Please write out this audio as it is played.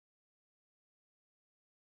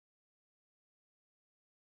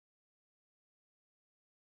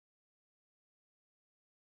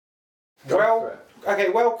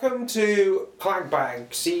Welcome to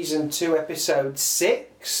Clagbag Season 2, Episode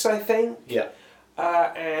 6, I think. Yeah.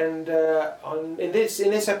 In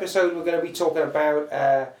this episode, we're going to be talking about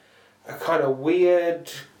a kind of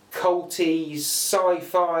weird, culty,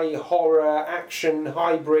 sci-fi, horror, action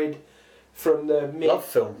hybrid from the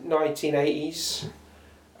mid-1980s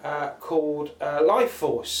called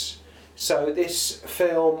Lifeforce. So this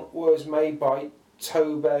film was made by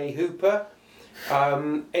Tobe Hooper.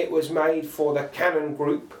 It was made for the Cannon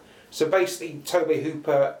Group. So basically, Tobe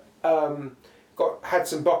Hooper had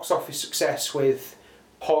some box office success with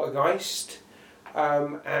Poltergeist,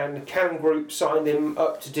 and the Cannon Group signed him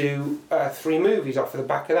up to do 3 movies off of the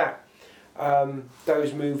back of that.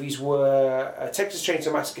 Those movies were Texas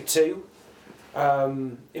Chainsaw Massacre 2,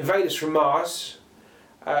 Invaders from Mars,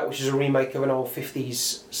 which is a remake of an old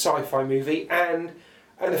 50s sci-fi movie, and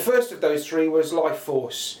the first of those 3 was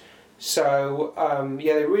Lifeforce. So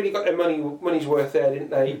they really got their money's worth there, didn't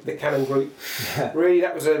they? The Cannon Group. Really,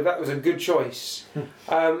 that was a good choice.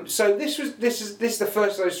 So this is the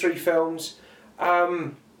first of those 3 films.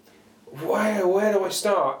 Where do I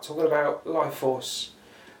start talking about Lifeforce?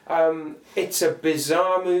 It's a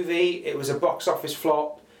bizarre movie. It was a box office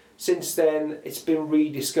flop. Since then, it's been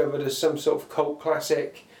rediscovered as some sort of cult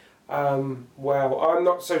classic. Well, I'm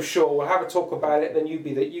not so sure. We'll have a talk about it, then you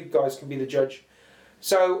guys can be the judge.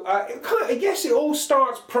 So I guess it all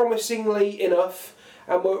starts promisingly enough,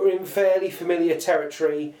 and we're in fairly familiar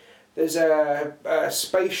territory. There's a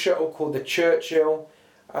space shuttle called the Churchill.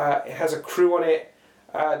 It has a crew on it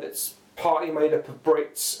that's partly made up of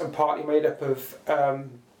Brits and partly made up of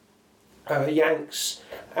Yanks,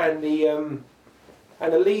 and the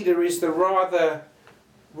leader is the rather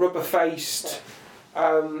rubber-faced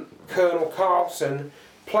Colonel Carlson,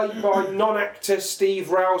 played by non-actor Steve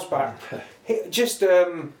Railsback.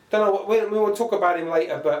 Don't know what we will talk about him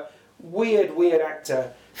later, but weird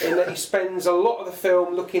actor in that he spends a lot of the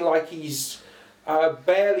film looking like he's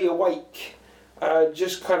barely awake,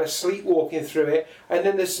 just kind of sleepwalking through it, and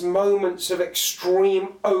then there's moments of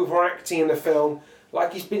extreme overacting in the film,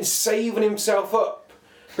 like he's been saving himself up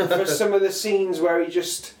for some of the scenes where he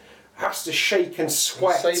just has to shake and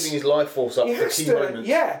sweat. He's saving his life force up for key moments.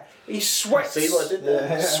 Yeah, he sweats. See what I did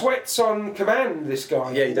there? Sweats on command, this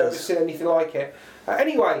guy. Yeah, he does. I've never seen anything like it.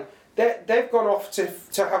 Anyway, they've gone off to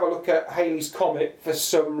have a look at Halley's Comet for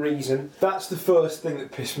some reason. That's the first thing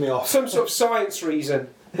that pissed me off. Some sort of science reason.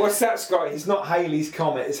 What's that, Scotty? It's not Halley's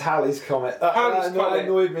Comet, it's Halley's Comet. Halley's Comet. That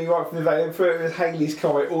annoyed me right from the very first. It was Halley's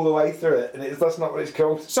Comet all the way through it, and that's not what it's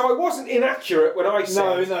called. So I wasn't inaccurate when I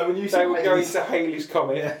said when you they said were going to Halley's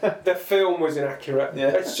Comet. Yeah. The film was inaccurate.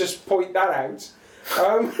 Yeah. Let's just point that out.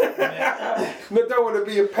 I don't want to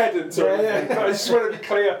be a pedant or anything. I just want to be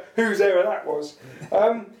clear whose error that was.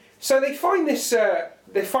 So they find this.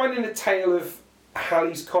 They're finding the tail of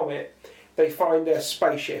Halley's Comet. They find a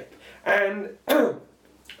spaceship, and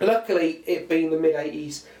luckily, it being the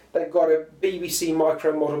mid-80s, they've got a BBC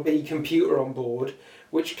Micro Model B computer on board,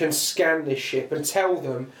 which can scan this ship and tell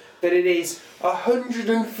them that it is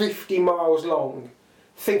 150 miles long.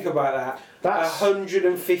 Think about that. That's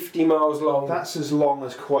 150 miles long. That's as long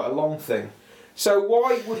as quite a long thing. So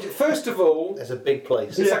why would you, first of all... It's a big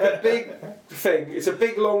place. It's like a big thing. It's a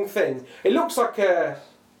big long thing. It looks like a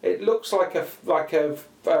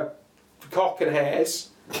cock and hares.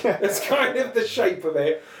 That's kind of the shape of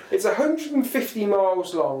it. It's 150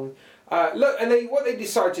 miles long. What they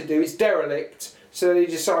decide to do is derelict, so they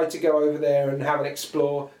decide to go over there and have an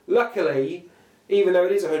explore. Luckily, even though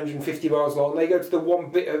it is 150 miles long, they go to the one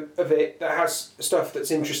bit of it that has stuff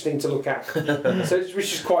that's interesting to look at,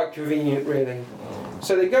 which is quite convenient, really.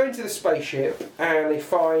 So they go into the spaceship and they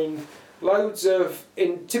find loads of,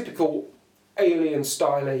 in typical alien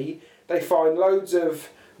style, they find loads of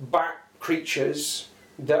bat creatures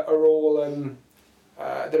that are all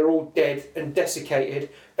dead and desiccated.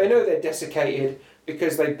 They know they're desiccated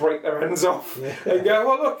because they break their hands off and go,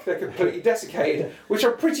 oh look, they're completely desiccated, which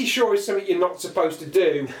I'm pretty sure is something you're not supposed to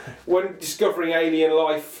do when discovering alien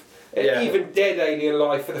life, even dead alien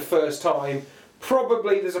life for the first time.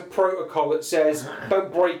 Probably there's a protocol that says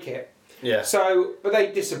don't break it. Yeah. So, but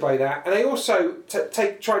they disobey that, and they also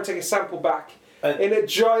try and take a sample back in a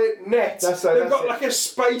giant net. They've got like a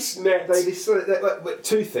space net.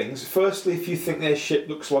 Two things. Firstly, if you think their ship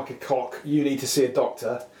looks like a cock, you need to see a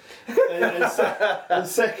doctor. and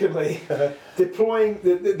secondly, deploying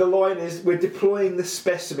the line is we're deploying the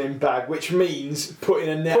specimen bag, which means putting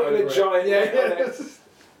a net over a giant net on it.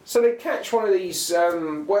 So they catch one of these,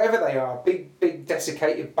 whatever they are, big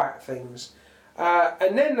desiccated bat things,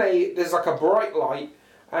 and then there's like a bright light,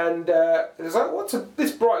 And it's like, what's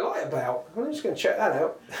this bright light about? I'm just going to check that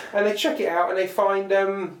out. And they check it out, and they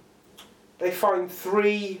find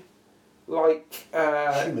three like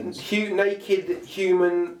naked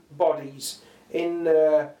human bodies in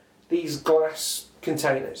these glass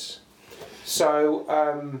containers. So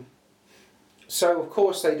of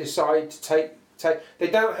course they decide to take. They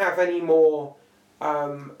don't have any more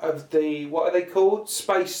of the, what are they called?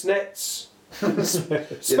 Space nets.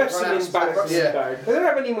 Specimen bags. Yeah. They don't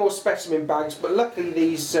have any more specimen bags, but luckily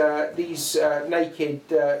these naked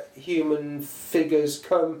human figures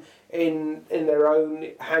come in their own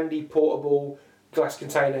handy portable glass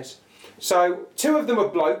containers. So 2 of them are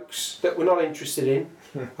blokes that we're not interested in,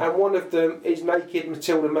 and one of them is naked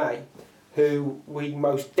Matilda May, who we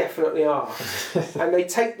most definitely are. And they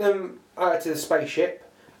take them to the spaceship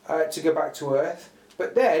to go back to Earth,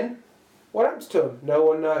 but then what happens to them? No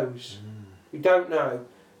one knows. We don't know.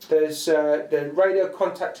 There's the radio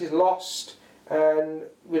contact is lost, and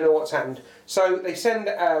we don't know what's happened. So they send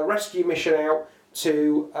a rescue mission out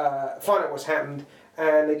to find out what's happened,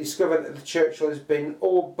 and they discover that the Churchill has been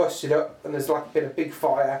all busted up, and there's like been a big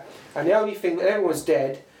fire, and the only thing, everyone's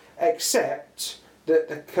dead except that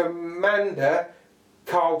the commander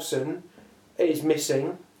Carlson is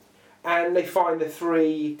missing, and they find the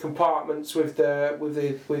 3 compartments with the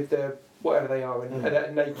whatever they are,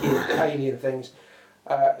 naked alien things,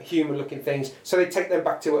 human-looking things. So they take them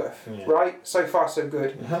back to Earth, right? So far, so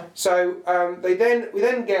good. So we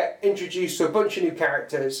then get introduced to a bunch of new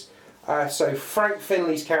characters. So Frank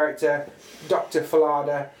Finley's character, Dr.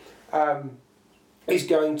 Fallada, is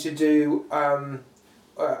going to do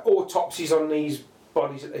autopsies on these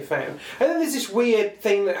bodies that they found. And then there's this weird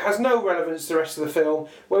thing that has no relevance to the rest of the film,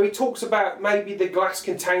 where he talks about maybe the glass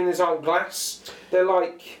containers aren't glass, they're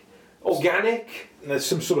like organic. And there's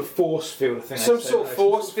some sort of force field thing. Some sort of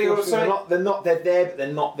force field or something. They're there, but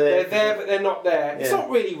they're not there. They're there, but they're not there. Yeah. It's not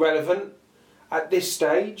really relevant at this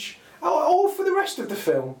stage, or for the rest of the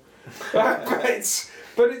film. but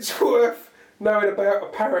it's worth knowing about,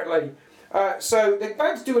 apparently. So they're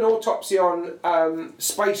about to do an autopsy on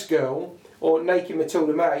Space Girl, or naked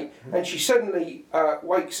Matilda May, and she suddenly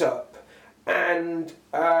wakes up and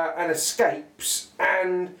escapes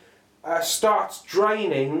and starts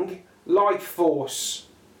draining Lifeforce,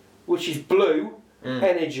 which is blue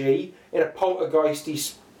energy in a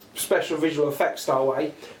poltergeisty special visual effects style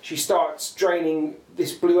way. She starts draining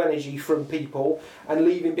this blue energy from people and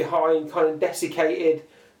leaving behind kind of desiccated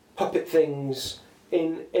puppet things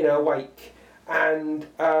in her wake. And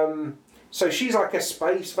so she's like a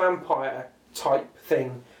space vampire type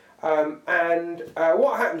thing. And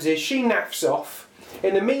what happens is she naffs off.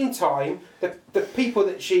 In the meantime, the people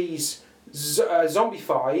that she's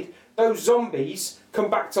zombified, those zombies come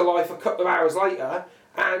back to life a couple of hours later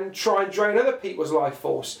and try and drain other people's life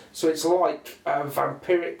force. So it's like a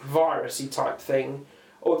vampiric virusy type thing.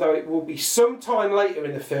 Although it will be some time later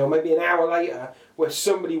in the film, maybe an hour later, where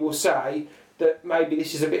somebody will say that maybe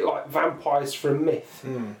this is a bit like vampires from myth.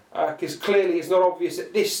 Because clearly it's not obvious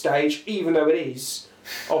at this stage, even though it is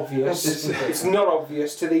obvious. It's not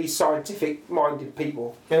obvious to these scientific-minded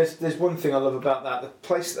people. There's one thing I love about that. The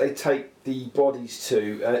place that they take the bodies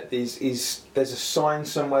to is there's a sign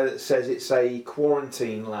somewhere that says it's a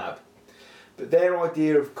quarantine lab. But their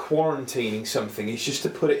idea of quarantining something is just to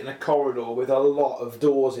put it in a corridor with a lot of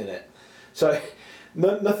doors in it. So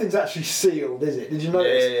nothing's actually sealed, is it? Did you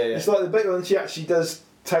notice? Yeah. It's like the bit when she actually does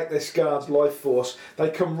take this guard's life force,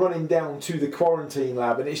 they come running down to the quarantine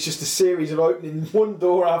lab, and it's just a series of opening one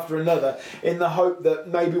door after another in the hope that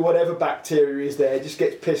maybe whatever bacteria is there just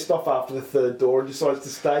gets pissed off after the 3rd door and decides to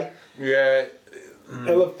stay. Yeah.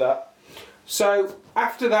 I love that. So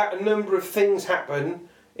after that, a number of things happen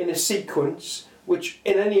in a sequence which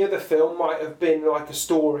in any other film might have been like a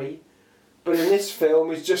story, but in this film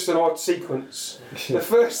is just an odd sequence. The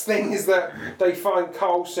first thing is that they find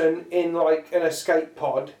Carlson in like an escape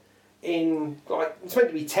pod in, like, it's meant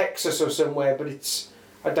to be Texas or somewhere, but it's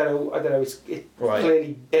I don't know. It's right.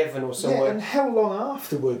 Clearly Devon or somewhere. Yeah, and how long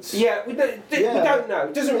afterwards? Yeah, we don't know.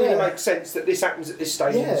 It doesn't really make sense that this happens at this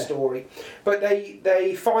stage in the story. But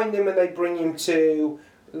they find him and they bring him to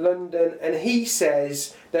London, and he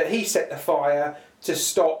says that he set the fire to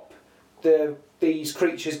stop these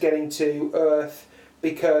creatures getting to Earth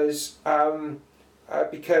because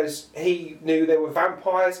he knew they were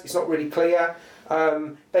vampires. It's not really clear.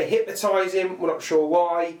 They hypnotise him. We're not sure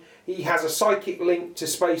why. He has a psychic link to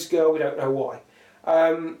Space Girl. We don't know why.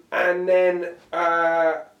 And then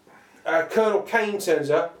Colonel Kane turns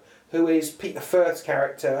up, who is Peter Firth's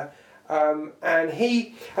character, and then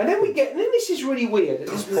this is really weird at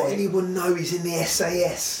this Doesn't let point. anyone know he's in the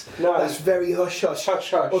SAS. No. That's very hush hush.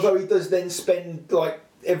 Hush hush. Although he does then spend like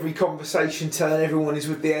every conversation telling everyone he's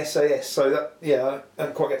with the SAS. So that I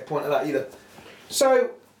don't quite get the point of that either.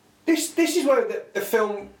 So this is where the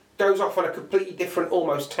film goes off on a completely different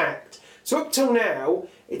almost tact. So up till now,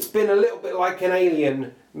 it's been a little bit like an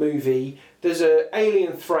Alien movie. There's an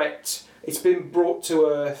alien threat. It's been brought to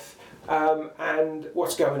Earth, and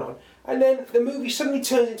what's going on? And then the movie suddenly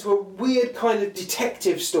turns into a weird kind of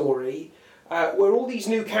detective story where all these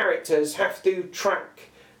new characters have to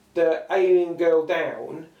track the alien girl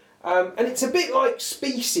down. And it's a bit like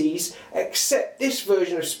Species, except this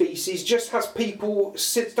version of Species just has people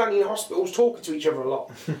standing in hospitals talking to each other a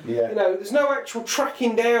lot. Yeah. You know, there's no actual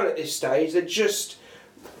tracking down at this stage. They're just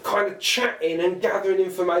kind of chatting and gathering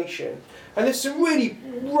information. And there's some really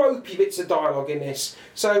ropey bits of dialogue in this.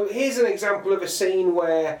 So here's an example of a scene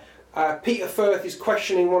where Peter Firth is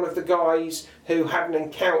questioning one of the guys who had an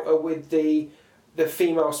encounter with the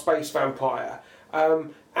female space vampire,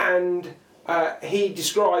 and he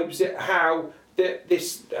describes it how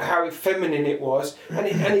feminine it was, and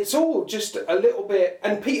it's all just a little bit.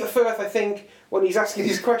 And Peter Firth, I think, when he's asking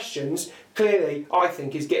these questions, clearly, I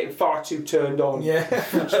think, is getting far too turned on. Yeah.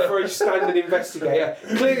 For a standard investigator.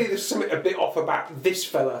 Clearly, there's something a bit off about this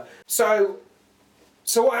fella. So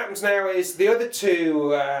what happens now is the other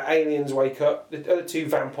two aliens wake up, the other two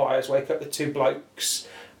vampires wake up, the two blokes,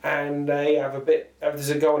 and they go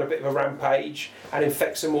on a bit of a rampage and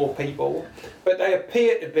infect some more people, but they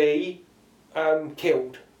appear to be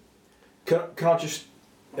killed. Can I just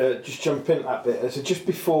jump in that bit? So just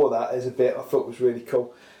before that, there's a bit I thought was really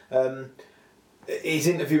cool. He's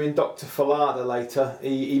interviewing Dr. Fallada later.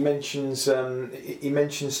 He mentions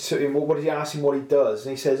to him, what did he ask him what he does,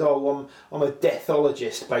 and he says, "Oh, I'm a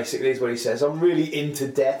deathologist." Basically, is what he says. I'm really into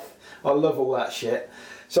death. I love all that shit.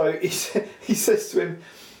 So he says to him,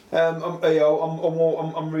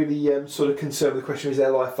 I'm really sort of concerned with the question: is there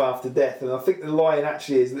life after death? And I think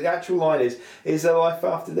the actual line is there life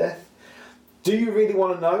after death? Do you really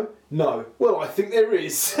want to know? No. Well, I think there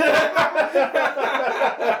is. And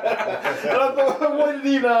I thought, why did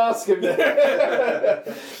he even ask him that?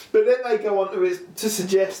 But then they go on to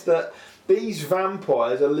suggest that these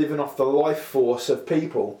vampires are living off the life force of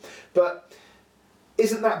people. But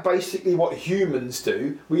isn't that basically what humans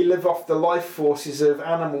do? We live off the life forces of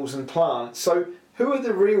animals and plants. So who are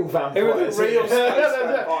the real vampires? Who are the real space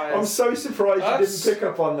vampires? I'm so surprised you didn't pick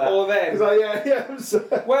up on that. Or them.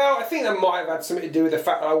 Well, I think that might have had something to do with the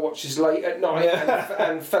fact that I watched this late at night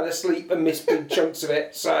and fell asleep and missed big chunks of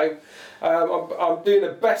it. So I'm doing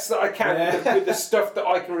the best that I can with the stuff that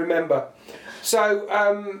I can remember. So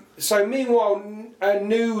meanwhile, a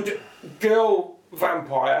nude girl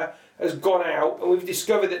vampire has gone out, and we've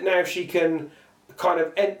discovered that now she can kind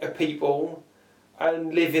of enter people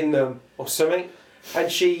and live in them or something.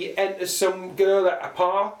 And she enters some girl at a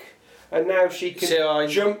park, and now she can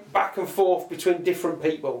jump back and forth between different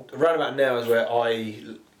people. Around about now is where I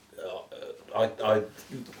don't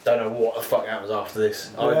know what the fuck happens after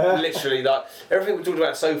this. I literally, like, everything we talked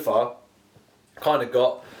about so far, kind of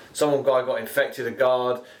got. Some guy got infected, a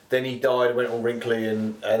guard, then he died, went all wrinkly,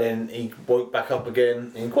 and then he woke back up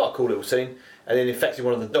again, in quite a cool little scene, and then infected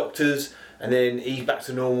one of the doctors, and then he's back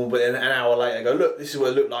to normal, but then an hour later go, look, this is what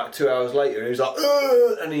it looked like 2 hours later, and he was like,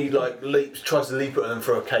 ugh! And he like tries to leap at them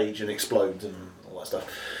through a cage and explodes and all that stuff.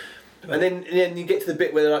 And then you get to the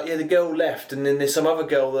bit where they're like, yeah, the girl left, and then there's some other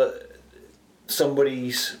girl that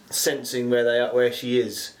somebody's sensing where she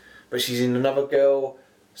is, but she's in another girl.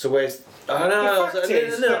 So where's... I don't know,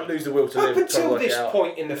 I lose the will to live. Up until this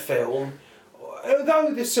point in the film,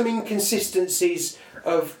 although there's some inconsistencies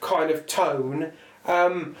of kind of tone,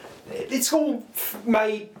 it's all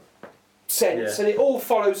made sense, and it all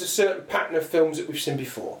follows a certain pattern of films that we've seen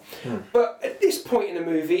before. But at this point in the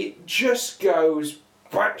movie, it just goes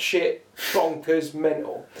batshit bonkers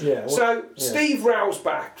mental. Steve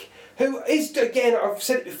Railsback, who is, again, I've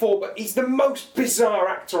said it before, but he's the most bizarre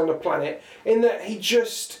actor on the planet in that he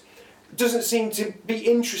just doesn't seem to be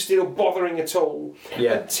interested or bothering at all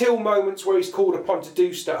until moments where he's called upon to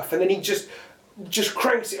do stuff, and then he just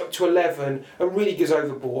cranks it up to 11 and really goes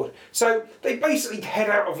overboard. So they basically head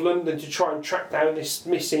out of London to try and track down this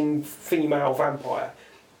missing female vampire,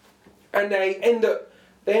 and they end up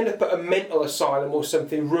at a mental asylum or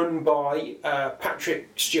something run by Patrick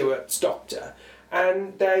Stewart's doctor.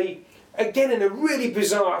 And they, again, in a really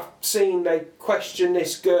bizarre scene, they question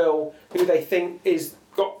this girl who they think is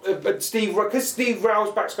got because Steve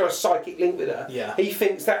Railsback's got a psychic link with her. He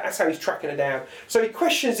thinks that's how he's tracking her down. So he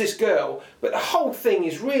questions this girl, but the whole thing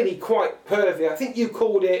is really quite pervy. I think you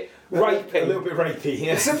called it rapey. A little bit rapey,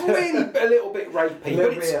 yeah. It's a little bit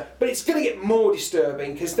rapey, but it's going to get more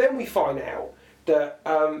disturbing because then we find out that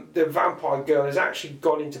the vampire girl has actually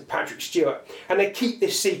gone into Patrick Stewart, and they keep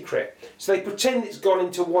this secret. So they pretend it's gone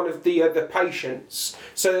into one of the patients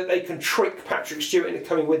so that they can trick Patrick Stewart into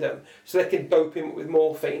coming with them, so they can dope him up with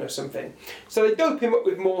morphine or something. So they dope him up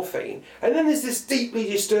with morphine, and then there's this deeply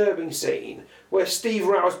disturbing scene where Steve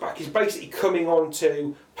Railsback is basically coming on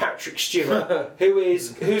to Patrick Stewart,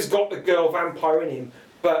 who's got the girl vampire in him,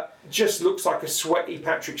 but just looks like a sweaty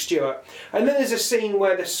Patrick Stewart. And then there's a scene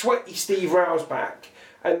where the sweaty Steve Railsback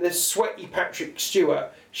and the sweaty Patrick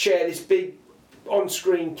Stewart share this big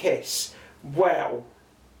on-screen kiss. Wow.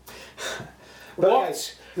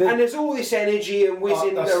 What? And there's all this energy and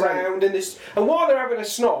whizzing around, and while they're having a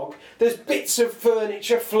snog, there's bits of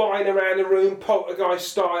furniture flying around the room, poltergeist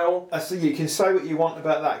style. I see. You can say what you want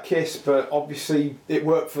about that kiss, but obviously it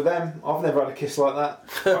worked for them. I've never had a kiss like that.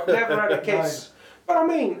 I've never had a kiss. No. But I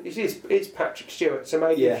mean, it's Patrick Stewart, so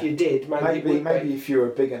maybe if you did, maybe if you were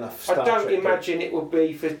a big enough Star I don't Trek imagine it would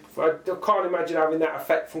be I can't imagine having that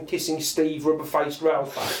effect from kissing Steve rubber-faced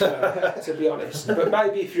Railsback, to be honest. But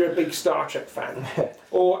maybe if you're a big Star Trek fan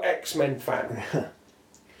or X-Men fan.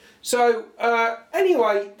 So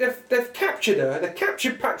anyway, they've captured her. They've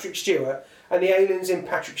captured Patrick Stewart and the aliens in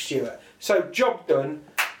Patrick Stewart. So job done.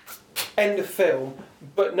 End of film.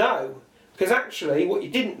 But no. Because actually, what you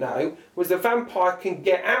didn't know was the vampire can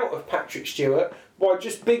get out of Patrick Stewart by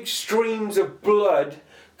just big streams of blood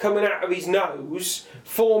coming out of his nose,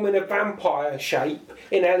 forming a vampire shape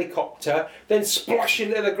in a helicopter, then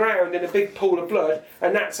splashing to the ground in a big pool of blood,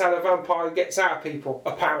 and that's how the vampire gets out of people,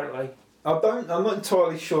 apparently. I'm not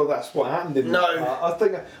entirely sure that's what happened in No. I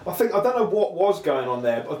think I don't know what was going on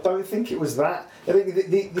there, but I don't think it was that. I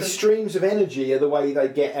think the streams of energy are the way they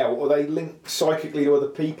get out, or they link psychically to other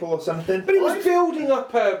people or something. But it was building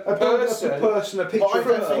up a picture I of don't her. think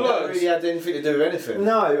that really had anything to do with anything.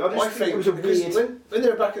 No, I just think it was a weird. When they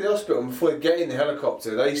were back at the hospital and before they get in the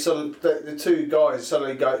helicopter, the two guys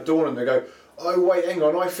suddenly dawn on them. They go, "Oh wait, hang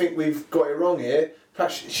on! I think we've got it wrong here.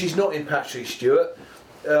 She's not in Patrick Stewart.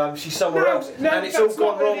 She's somewhere else, and it's all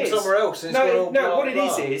gone wrong somewhere else." And what it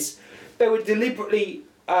is they were deliberately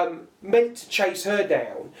meant to chase her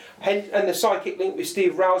down, and the psychic link with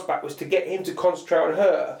Steve Railsback was to get him to concentrate on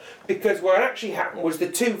her, because what actually happened was the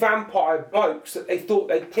two vampire blokes that they thought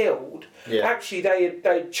they'd killed, actually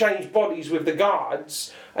they'd changed bodies with the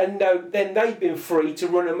guards, and then they'd been free to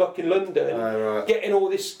run amok in London, getting all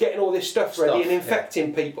this stuff ready and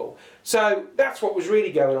infecting people. So that's what was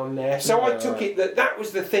really going on there. So I took it that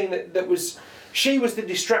was the thing that was, she was the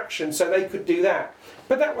distraction, so they could do that.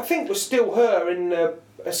 But that, I think, was still her in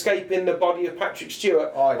escaping the body of Patrick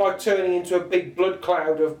Stewart by turning into a big blood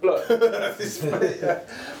cloud of blood.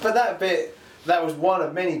 But that bit, that was one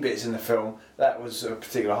of many bits in the film. That was a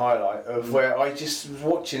particular highlight of where I just was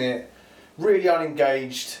watching it, really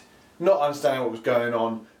unengaged, not understanding what was going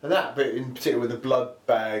on, and that bit in particular with the blood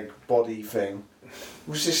bag body thing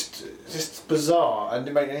was just bizarre and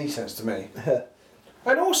didn't make any sense to me.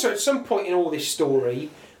 And also, at some point in all this story,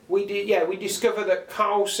 we discover that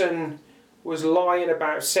Carlson was lying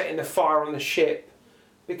about setting the fire on the ship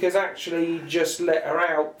because actually he just let her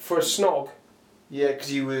out for a snog. Yeah, because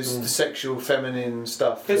he was the sexual feminine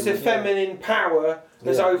stuff. Because the feminine power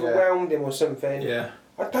has overwhelmed him or something. Yeah.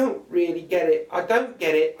 I don't really get it. I don't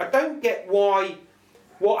get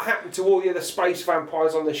what happened to all the other space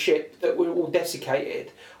vampires on the ship that were all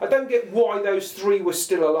desiccated. I don't get why those three were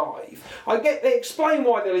still alive. They explain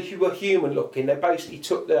why they were human looking. They basically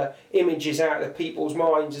took the images out of the people's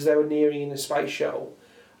minds as they were nearing in the space shuttle.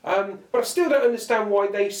 But I still don't understand why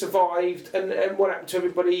they survived and what happened to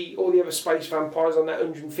everybody, all the other space vampires on that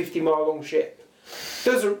 150-mile long ship.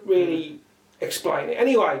 Doesn't really explain it.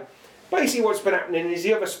 Anyway, basically what's been happening is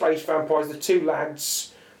the other space vampires, the two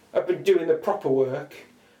lads, have been doing the proper work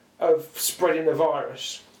of spreading the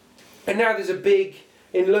virus. And now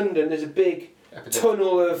in London there's a big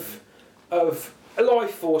tunnel of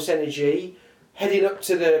Lifeforce energy heading up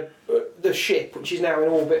to the ship, which is now in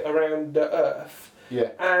orbit around the Earth.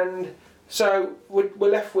 Yeah. And so we're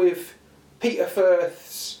left with Peter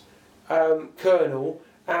Firth's Colonel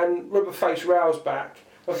and Rubberface Railsback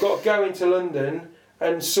have got to go into London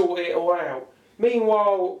and sort it all out.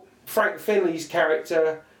 Meanwhile, Frank Finley's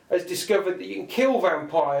character has discovered that you can kill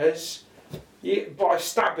vampires by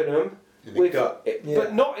stabbing them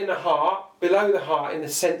but not in the heart, below the heart, in the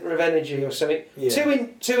centre of energy or something. Yeah.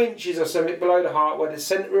 2 inches or something below the heart, where the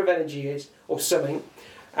centre of energy is, or something.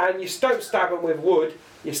 And you don't stab them with wood;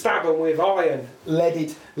 you stab them with iron.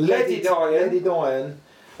 Leaded iron.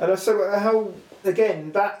 And I say,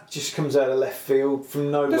 again, that just comes out of left field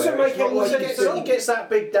from nowhere. Doesn't make It's not any like sense. He gets that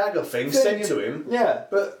big dagger thing sent to him. Yeah.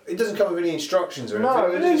 But it doesn't come with any instructions or anything.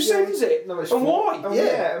 No, And who sends it? No, it's And why?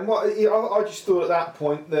 And what I just thought at that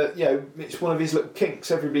point that it's one of his little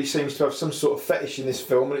kinks. Everybody seems to have some sort of fetish in this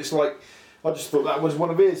film, and it's like I just thought that was one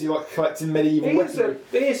of his. He liked collecting medieval weaponry.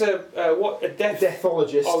 He is a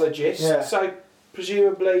deathologist. Yeah. So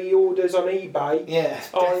presumably he orders on eBay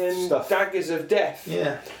iron stuff. daggers of death.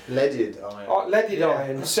 Yeah. Leaded iron. Leaded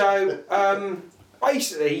iron. So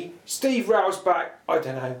basically, Steve Railsback, I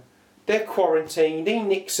don't know, they're quarantined. He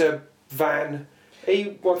nicks a van.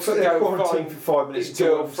 He wants to go quarantined for 5 minutes. his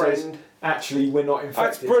girlfriend. Actually, we're not infected.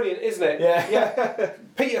 That's brilliant, isn't it? Yeah.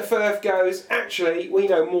 Peter Firth goes, actually, we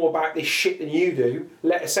know more about this shit than you do.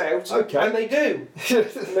 Let us out. Okay. And they do. And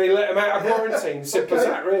they let him out of quarantine. Simple as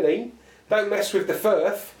that, really. Don't mess with the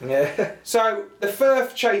Firth. Yeah. So the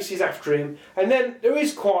Firth chases after him, and then there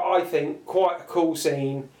is quite a cool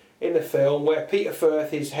scene in the film where Peter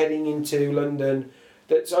Firth is heading into London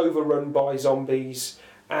that's overrun by zombies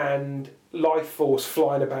and Lifeforce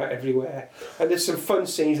flying about everywhere, and there's some fun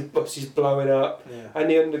scenes of buses blowing up and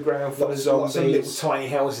the underground full of zombies, Lots of little tiny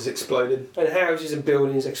houses exploded, and houses and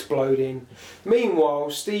buildings exploding.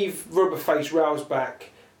 Meanwhile, Steve Rubberface Railsback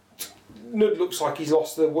looks like he's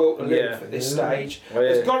lost the will to live at this stage.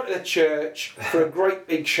 He's gone to the church for a great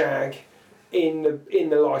big shag in the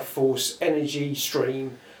Lifeforce energy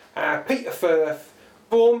stream. Peter Firth,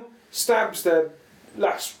 boom, stabs the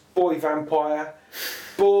last boy vampire.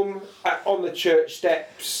 Boom, on the church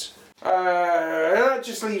steps. And that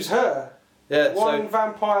just leaves her. Yeah, one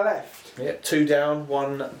vampire left. Yeah, 2 down,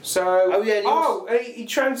 1. So. And he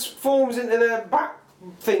transforms into the bat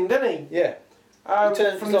thing, doesn't he? Yeah.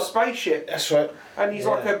 From the spaceship. That's right. And he's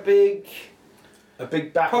like a big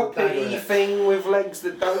bat puppy thing with legs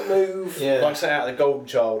that don't move. Yeah. Like something out of the Golden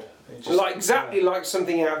Child. Exactly like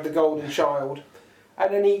something out of the Golden Child.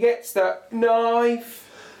 And then he gets the knife.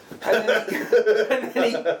 And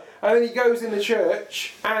then he goes in the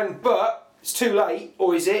church, but it's too late,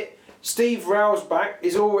 or is it? Steve Railsback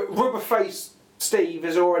is already Rubberface. Steve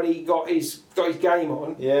has already got his game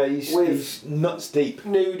on. Yeah, he's nuts deep.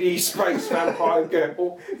 Nudie space vampire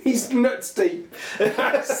girl. He's nuts deep.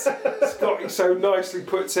 Scotty so nicely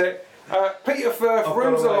puts it. Peter Firth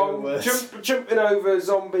runs along, jumping over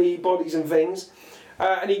zombie bodies and things,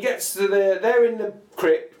 and he gets to they're in the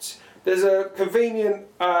crypt. There's a convenient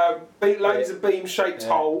laser beam shaped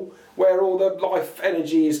hole where all the life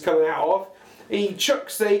energy is coming out of. He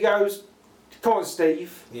goes, come on,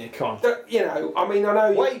 Steve. Yeah, come on. I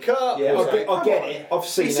know. Wake up! Yeah, I get it. I've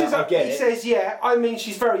seen he that. He says,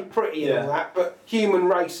 she's very pretty and all that, but human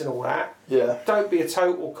race and all that. Yeah. Don't be a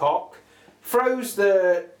total cock. Throws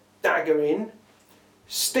the dagger in.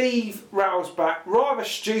 Steve Railsback, rather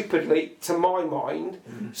stupidly to my mind,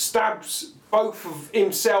 stabs both of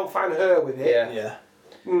himself and her with it. Yeah.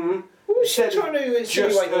 She's trying to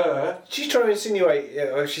insinuate. She's trying to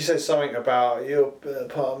insinuate. She says something about you're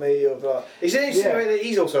part of me. He's insinuating that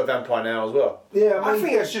he's also a vampire now as well. Yeah, I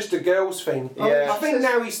think that's just a girl's thing. Yeah. I think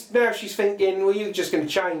now she's thinking, well, you're just going to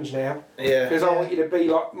change now. Yeah. Because I want you to be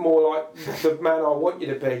more like the man I want you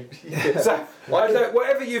to be. So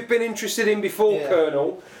whatever you've been interested in before,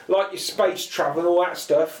 Colonel, like your space travel and all that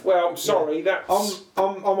stuff. Well, I'm sorry, that's.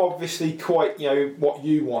 I'm obviously quite what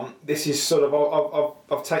you want. This is sort of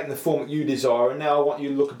I've taken the form that you desire, and now I want you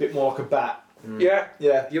to look a bit more like a bat. Yeah.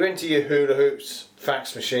 You're into your hula hoops,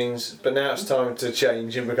 fax machines, but now it's time to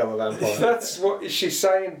change and become a vampire. That's what she's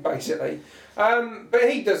saying, basically. But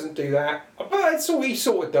he doesn't do that. But that's all he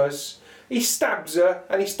sort of does. He stabs her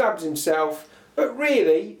and he stabs himself. But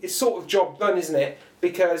really, it's sort of job done, isn't it?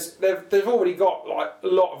 Because they've already got like a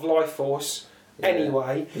lot of life force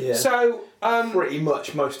anyway. Yeah. So pretty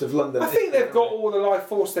much most of London. I think they've got all the life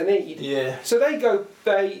force they need. Yeah. So they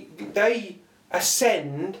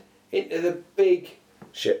ascend into the big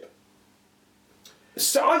ship.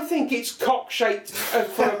 So I think it's cock-shaped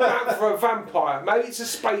for a vampire. Maybe it's a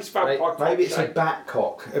space vampire. Maybe it's a bat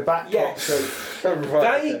cock. A bat cock. Yes.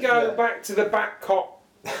 They go back to the bat cock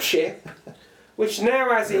ship, which now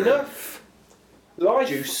has enough life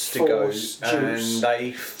juice to force go, juice and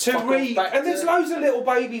they and there's loads of little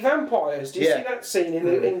baby vampires. Do you see that scene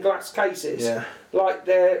in glass cases? Yeah. Like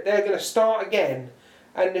they're going to start again,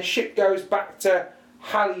 and the ship goes back to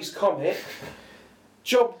Halley's Comet.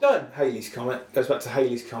 Job done. Halley's Comet. Goes back to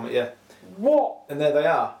Halley's Comet, yeah. What? And there they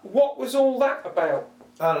are. What was all that about?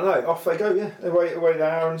 I don't know. Off they go, yeah. Away they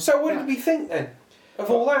are. And so what did we think then of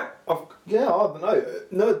all that? I don't know.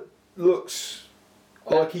 Nerd looks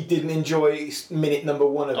like he didn't enjoy minute number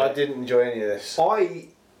 1 of it. I didn't enjoy any of this.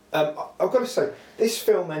 I've got to say, this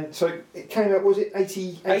film then, so it came out, was it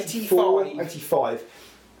 84? 85.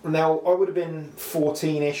 Now, I would have been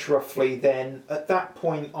 14-ish roughly then. At that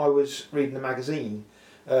point, I was reading a magazine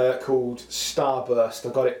called Starburst.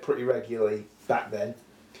 I got it pretty regularly back then.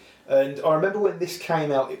 And I remember when this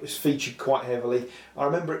came out, it was featured quite heavily. I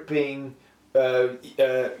remember it being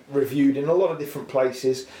reviewed in a lot of different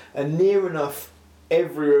places, and near enough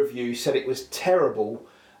every review said it was terrible,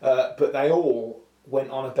 but they all went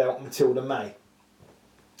on about Matilda May.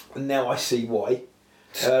 And now I see why.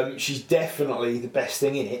 She's definitely the best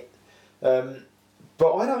thing in it.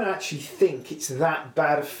 But I don't actually think it's that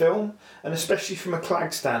bad a film, and especially from a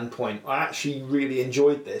Clag standpoint, I actually really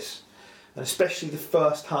enjoyed this, and especially the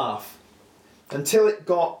first half. Until it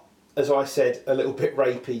got, as I said, a little bit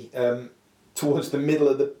rapey towards the middle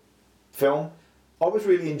of the film, I was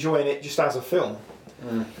really enjoying it just as a film.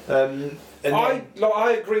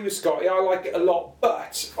 I agree with Scotty. I like it a lot,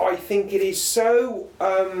 but I think it is so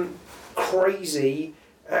crazy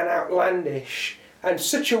and outlandish and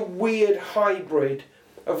such a weird hybrid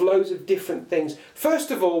of loads of different things. First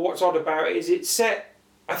of all, what's odd about it is it's set,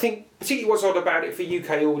 I think particularly what's odd about it for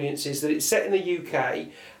UK audiences, that it's set in the UK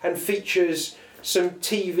and features some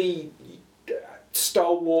TV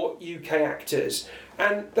stalwart UK actors.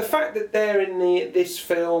 And the fact that they're in this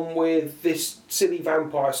film with this silly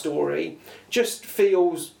vampire story just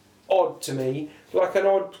feels odd to me, like an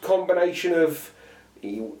odd combination of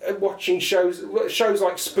watching shows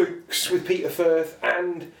like Spooks with Peter Firth,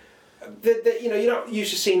 and you're not used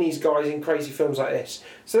to seeing these guys in crazy films like this.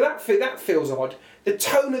 So that feels odd. The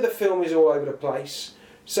tone of the film is all over the place.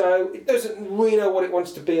 So it doesn't really know what it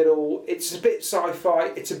wants to be at all. It's a bit sci-fi,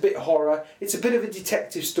 it's a bit horror, it's a bit of a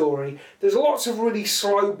detective story. There's lots of really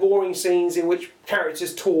slow, boring scenes in which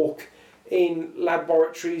characters talk in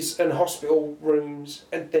laboratories and hospital rooms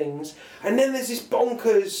and things. And then there's this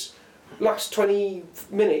bonkers last 20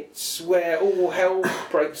 minutes where all hell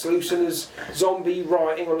breaks loose and there's zombie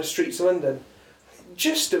rioting on the streets of London.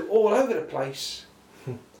 Just all over the place.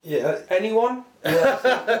 Yeah. Anyone?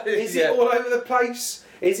 Yeah. Is it all over the place?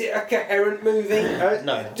 Is it a coherent movie?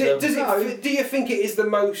 No. Do you think it is the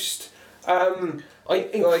most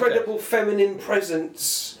incredible feminine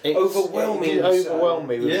presence? Overwhelming. It overwhelmed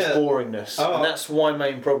me with its boringness, and that's my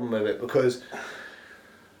main problem with it, because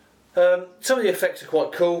some of the effects are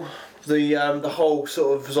quite cool. The whole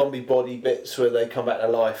sort of zombie body bits where they come back to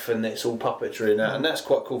life and it's all puppetry and that, and that's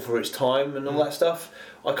quite cool for its time and all that stuff.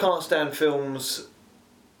 I can't stand films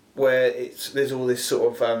where there's all this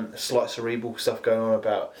sort of slight cerebral stuff going on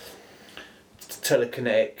about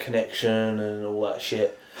telekinetic connection and all that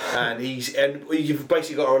shit. And you've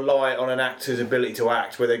basically got to rely on an actor's ability to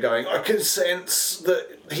act, where they're going, I can sense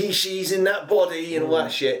that she's in that body and all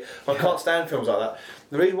that shit. I can't stand films like that.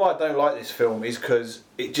 The reason why I don't like this film is because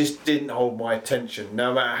it just didn't hold my attention.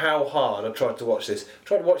 No matter how hard I tried to watch this. I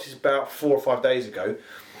tried to watch this about 4 or 5 days ago,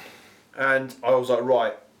 and I was like,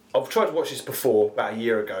 right, I've tried to watch this before, about a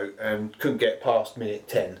year ago, and couldn't get past minute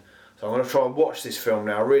 10. So I'm going to try and watch this film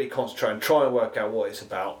now, really concentrate and try and work out what it's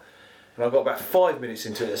about. And I got about 5 minutes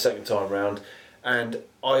into it the second time round, and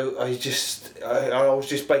I was just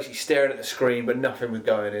basically staring at the screen, but nothing was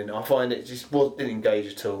going in. I find it just didn't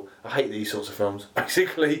engage at all. I hate these sorts of films,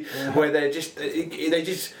 basically, where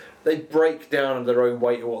they break down under their own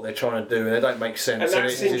weight of what they're trying to do, and they don't make sense. And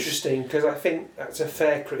that's interesting, because I think that's a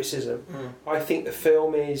fair criticism. I think the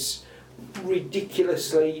film is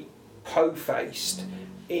ridiculously po-faced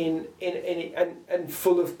and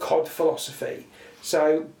full of cod philosophy.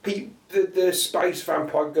 So the Space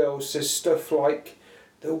Vampire Girl says stuff like,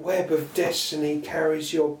 the web of destiny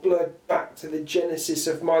carries your blood back to the genesis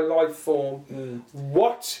of my life form.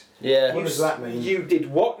 What? Yeah. What does that mean? You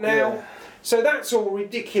did what now? Yeah. So that's all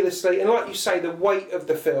ridiculously, and like you say, the weight of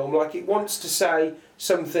the film, like it wants to say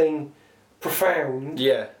something profound.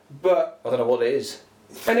 Yeah. But I don't know what it is.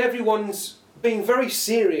 And everyone's being very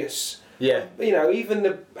serious. Yeah. Even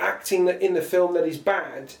the acting in the film that is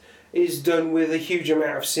bad is done with a huge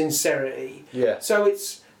amount of sincerity. Yeah. So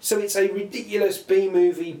it's a ridiculous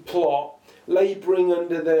B-movie plot, labouring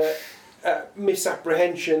under the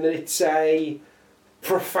misapprehension that it's a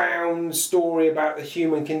profound story about the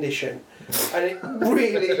human condition, and it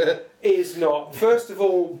really is not. First of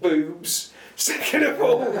all, boobs. Second of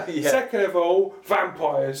all,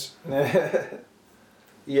 vampires.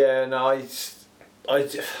 Yeah. No, I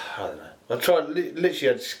don't know. I tried.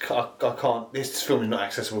 Literally, I can't. This film is not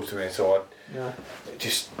accessible to me, so No.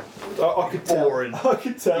 just I could boring. tell. I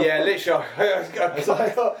could tell. Yeah, literally, I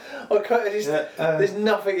can't. Just, there's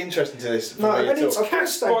nothing interesting to this. For me and at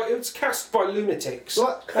all. it's cast by lunatics.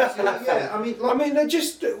 Like, yeah, I mean, they're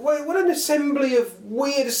just what an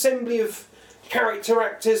weird assembly of character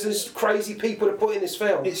actors and crazy people to put in this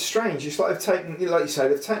film. it's strange. It's like like you say,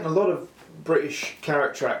 they've taken a lot of British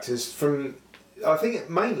character actors from. I think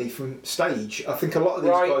mainly from stage. I think a lot of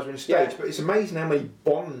these guys are in stage, but it's amazing how many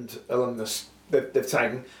Bond alumnus they've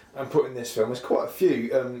taken and put in this film. There's quite a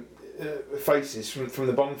few faces from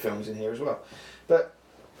the Bond films in here as well. But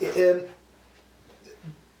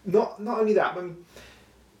not only that, but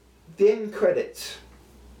the end credits.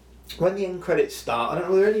 When the end credits start, I don't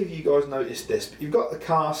know whether any of you guys noticed this, but you've got the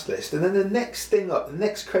cast list, and then the next thing up, the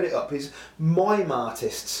next credit up is mime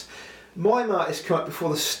artists. Mime artists come up before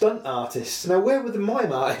the stunt artists. Now, where were the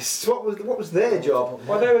mime artists? What was their job?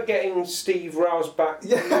 Well, they were getting Steve Rouse back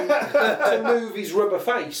to move his rubber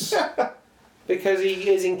face because he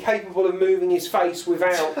is incapable of moving his face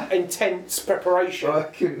without intense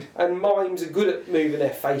preparation. And mimes are good at moving their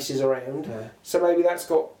faces around, so maybe that's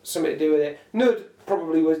got something to do with it. Nud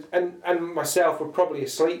probably was, and myself were probably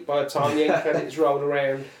asleep by the time the end credits rolled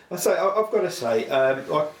around. I've got to say,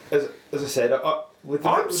 as I said,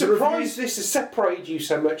 I'm surprised this has separated you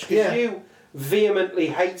so much because you vehemently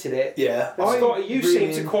hated it. Yeah, and Scotty, you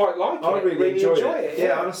seem to quite like it. I really enjoy it.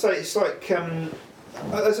 Yeah, and I say it's like,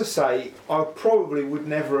 as I say, I probably would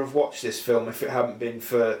never have watched this film if it hadn't been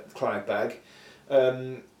for Cloudbag,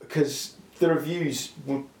 because the reviews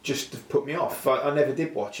would just have put me off. I never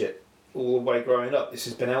did watch it all the way growing up. This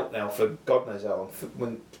has been out now for God knows how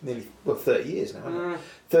long, nearly 30 years now. Hasn't it?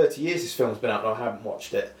 30 years this film's been out and I haven't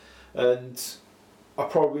watched it, and I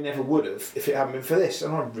probably never would have if it hadn't been for this,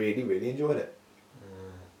 and I really, really enjoyed it.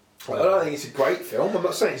 I don't think it's a great film. I'm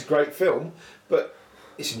not saying it's a great film, but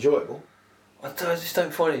it's enjoyable. I just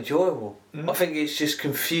don't find it enjoyable. I think it's just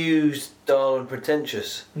confused, dull, and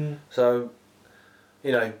pretentious. So,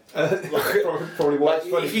 you know, probably why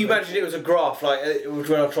like, if you imagine it was a graph, like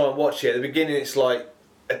when I try and watch it, at the beginning it's like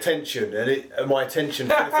attention and my attention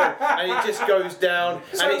for the film, and it just goes down,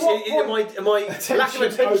 so and my lack of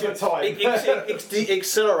attention it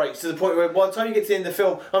accelerates to the point where by the time you get to the end of the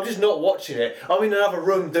film, I'm just not watching it. I'm in another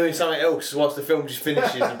room doing something else whilst the film just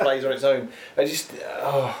finishes and plays on its own. I just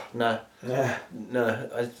no.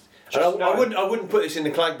 I wouldn't put this in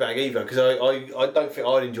the clag bag either, because I don't think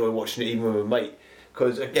I'd enjoy watching it even with a mate,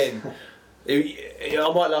 because again.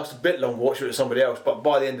 I might last a bit longer watching it with somebody else, but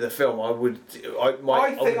by the end of the film, I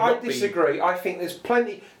disagree. I think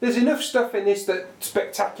there's enough stuff in this that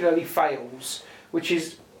spectacularly fails, which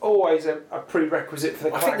is always a prerequisite for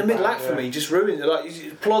the. I think the middle act for me just ruins it. Like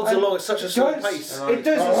it plods along at such a slow pace. It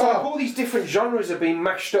does. It's like all these different genres have been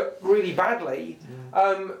mashed up really badly,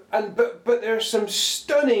 but there are some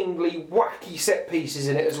stunningly wacky set pieces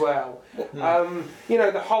in it as well.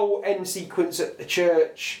 The whole end sequence at the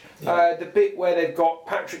church. The bit where they've got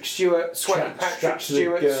Patrick Stewart, Patrick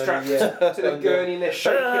Stewart strapped to the gurney, and they're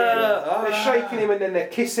shaking him. They're shaking him, and then they're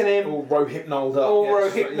kissing him. All rohypnoled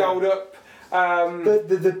up.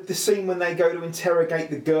 The scene when they go to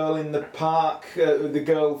interrogate the girl in the park, the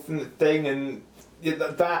girl from the thing, and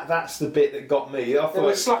that's the bit that got me. I thought they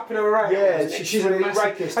were slapping her around. Yeah, she's really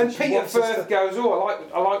masochist. And Peter Firth goes, I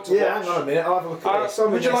like to watch. Hang on a minute, I'll have a look at this.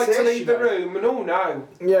 Would you like to leave the room? And no.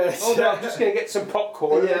 Yes. Oh no, I'm just going to get some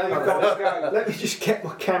popcorn. Yeah, let me just get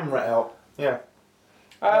my camera out. Yeah.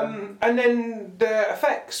 And then the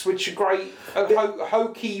effects, which are great,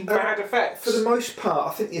 hokey, bad effects. For the most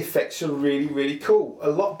part, I think the effects are really, really cool.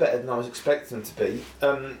 A lot better than I was expecting them to be.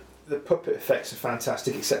 The puppet effects are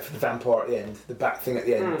fantastic, except for the vampire at the end, the bat thing at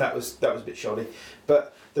the end. That was a bit shoddy,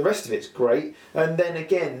 but the rest of it's great. And then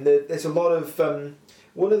again, there's a lot of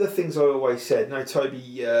one of the things I always said.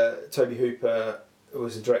 Toby Hooper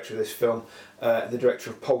was the director of this film, the director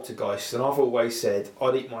of Poltergeist, and I've always said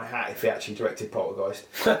I'd eat my hat if he actually directed Poltergeist,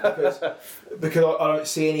 because I don't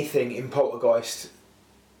see anything in Poltergeist,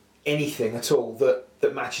 anything at all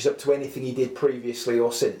that matches up to anything he did previously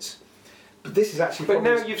or since. But this is actually. But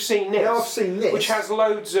now you've seen this. Now I've seen this, which has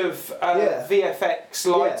loads of VFX,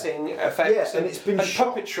 lighting effects, and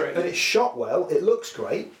puppetry, and it's shot well. It looks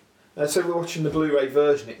great. So we're watching the Blu-ray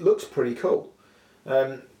version. It looks pretty cool.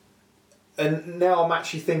 And now I'm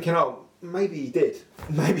actually thinking, maybe he did.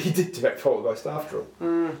 Maybe he did direct Poltergeist after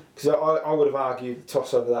all. Because I would have argued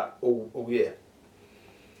toss over that all year.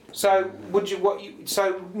 So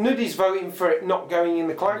So Nuddy's voting for it not going in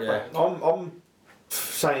the clag bag. I'm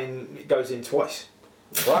saying it goes in twice.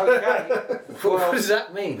 Okay. What does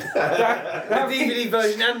that mean? The DVD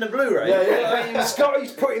version and the Blu-ray? Yeah.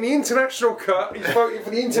 Scotty's putting the international cut. He's voting for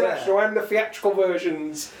the international and the theatrical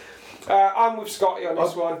versions. I'm with Scotty on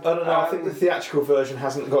this one. I don't know. I think the theatrical version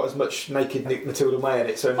hasn't got as much naked Matilda May in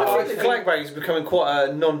it. So I think the Clagbag is becoming quite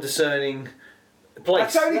a non-discerning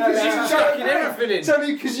place. It's only It's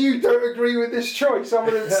only because you don't agree with this choice. I'm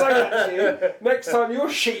going to say that to you. Next time your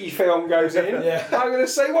shitty film goes in, I'm going to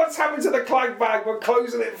say, what's happened to the Clagbag? We're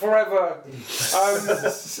closing it forever. I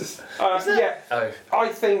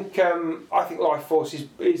think Lifeforce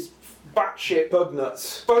is batshit bug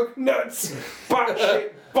nuts,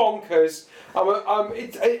 batshit bonkers.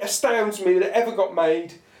 It astounds me that it ever got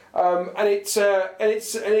made, and it's a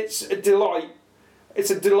delight.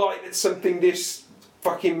 It's a delight that something this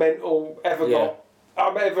fucking mental ever got.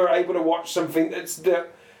 I'm ever able to watch something that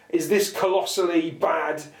is this colossally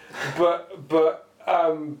bad, but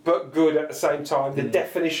good at the same time. The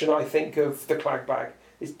definition, I think, of the Clagbag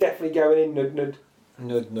is definitely going in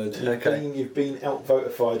nud. Okay. You've been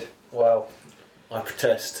outvotified. Well, I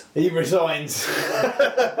protest. He resigns. So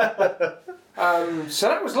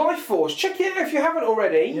that was Lifeforce. Check it out if you haven't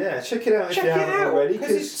already. Yeah, check it out if you haven't already.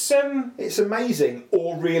 Because it's amazing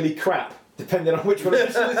or really crap, depending on which one you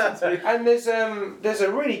listen to. And there's a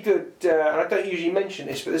really good, and I don't usually mention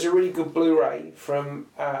this, but there's a really good Blu-ray from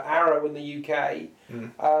Arrow in the UK.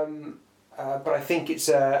 But I think it's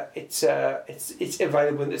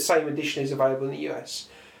available. The same edition is available in the US.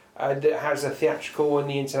 That has a theatrical and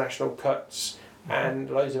the international cuts and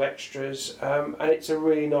loads of extras, and it's a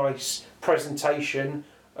really nice presentation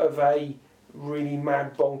of a really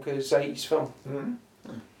mad bonkers 80s film.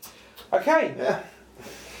 Okay. Yeah.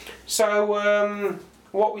 So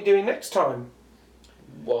what are we doing next time?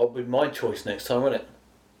 Well, with my choice next time, won't it?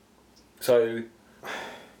 So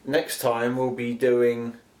next time we'll be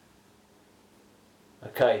doing.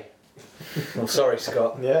 Okay. I'm sorry,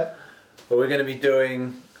 Scott. Yeah. But we're going to be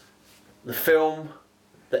doing the film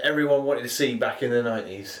that everyone wanted to see back in the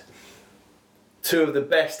 90s. Two of the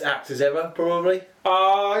best actors ever, probably.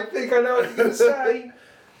 I think I know what you're going to say.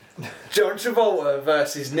 John Travolta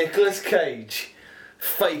versus Nicolas Cage.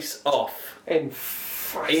 Face Off. In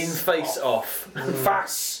Face Off.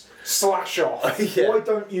 Fast slash off. Yeah. Why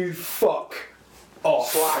don't you fuck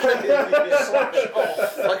off? Slash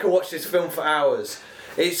off. I could watch this film for hours.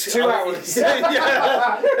 It's 2 hours.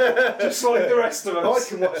 Yeah. Just like the rest of I us.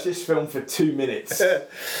 can watch this film for 2 minutes.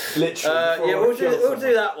 Literally. Yeah, we'll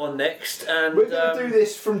do that one next. And we're going to do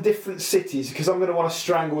this from different cities because I'm going to want to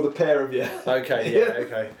strangle the pair of you. Okay, yeah,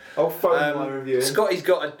 okay. I'll phone my review. Scotty's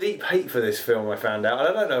got a deep hate for this film, I found out, and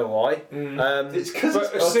I don't know why. It's because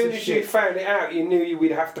as soon as you found it out, you knew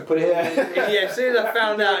we'd have to put it in. Yeah, as soon as I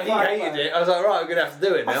found out he hated it, I was like, right, I'm going to have to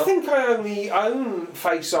do it now. I think I only own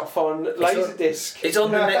Face Off on Laserdisc. It's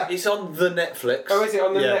on the Netflix. Oh, is it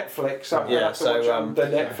on the Netflix? I'm gonna have to watch on the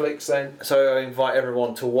Netflix then. So I invite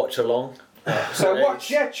everyone to watch along. So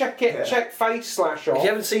check it. Check Face slash Off. If you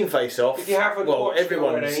haven't seen Face Off, if you haven't watched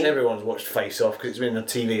everyone's watched Face Off because it's been on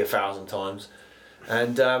TV 1,000 times,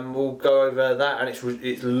 and we'll go over that and it's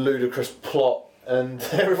ludicrous plot and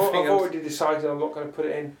everything. I've already decided I'm not going to put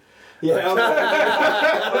it in. Yeah,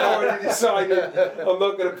 I've already decided I'm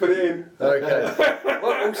not going to put it in. Okay.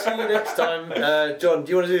 Well, we'll see you next time. John, do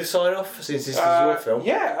you want to do the sign off since this is your film?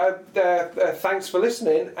 Yeah. Thanks for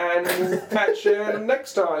listening, and we'll catch you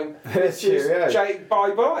next time. Cheerio. Jake.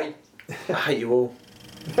 Bye bye. I hate you all.